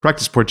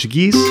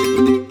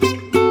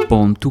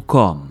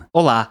practiceportuguese.com.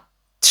 Olá,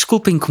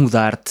 desculpa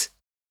incomodar-te.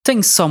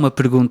 Tenho só uma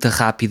pergunta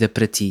rápida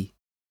para ti.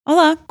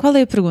 Olá, qual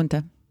é a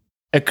pergunta?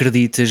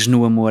 Acreditas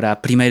no amor à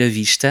primeira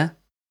vista?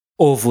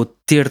 Ou vou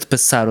ter de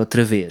passar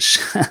outra vez?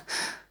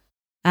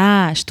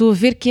 Estou a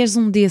ver que és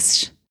um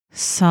desses.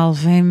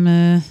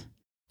 Salvem-me.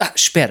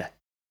 Espera,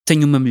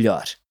 tenho uma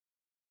melhor.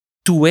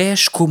 Tu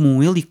és como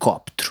um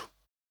helicóptero.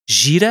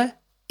 Gira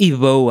e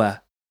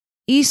voa.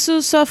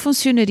 Isso só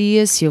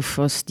funcionaria se eu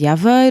fosse de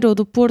Aveiro ou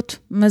do Porto,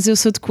 mas eu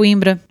sou de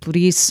Coimbra, por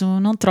isso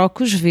não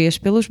troco os Vs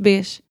pelos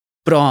Bs.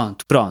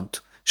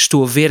 Pronto.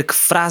 Estou a ver que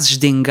frases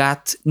de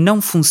engate não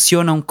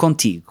funcionam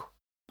contigo.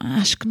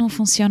 Acho que não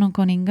funcionam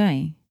com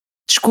ninguém.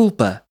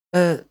 Desculpa,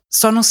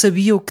 só não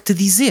sabia o que te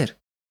dizer.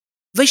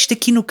 Vejo-te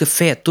aqui no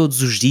café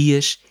todos os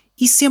dias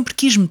e sempre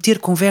quis meter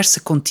conversa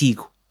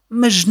contigo,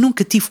 mas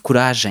nunca tive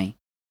coragem.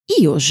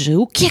 E hoje,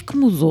 o que é que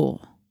mudou?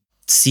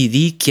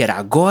 Decidi que era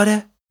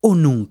agora ou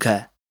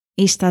nunca.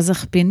 E estás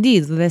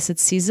arrependido dessa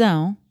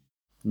decisão?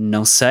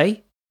 Não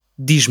sei.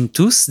 Diz-me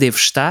tu se devo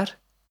estar.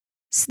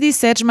 Se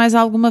disseres mais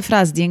alguma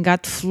frase de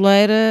engate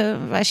foleira,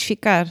 vais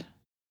ficar.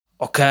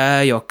 Ok,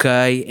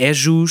 é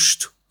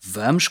justo.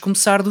 Vamos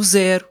começar do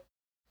zero.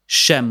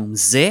 Chamo-me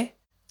Zé,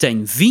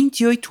 tenho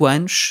 28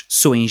 anos,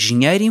 sou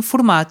engenheiro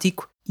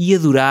informático e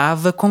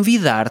adorava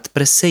convidar-te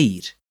para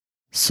sair.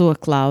 Sou a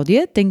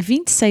Cláudia, tenho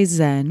 26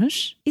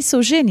 anos e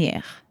sou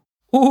GNR.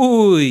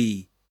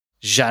 Ui!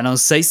 Já não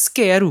sei se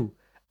quero.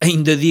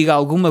 Ainda diga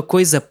alguma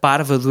coisa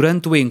parva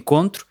durante o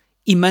encontro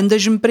e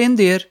mandas-me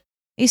prender.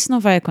 Isso não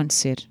vai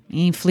acontecer.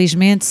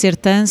 Infelizmente, ser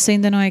tança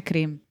ainda não é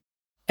crime.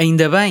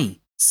 Ainda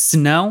bem,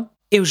 senão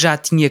eu já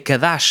tinha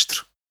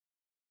cadastro.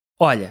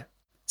 Olha,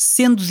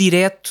 sendo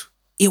direto,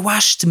 eu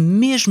acho-te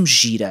mesmo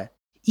gira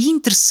e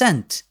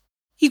interessante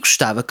e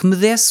gostava que me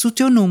desse o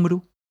teu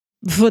número.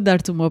 Vou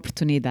dar-te uma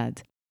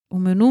oportunidade. O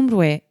meu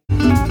número é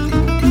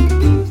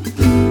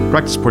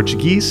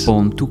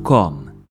practiceportuguese.com.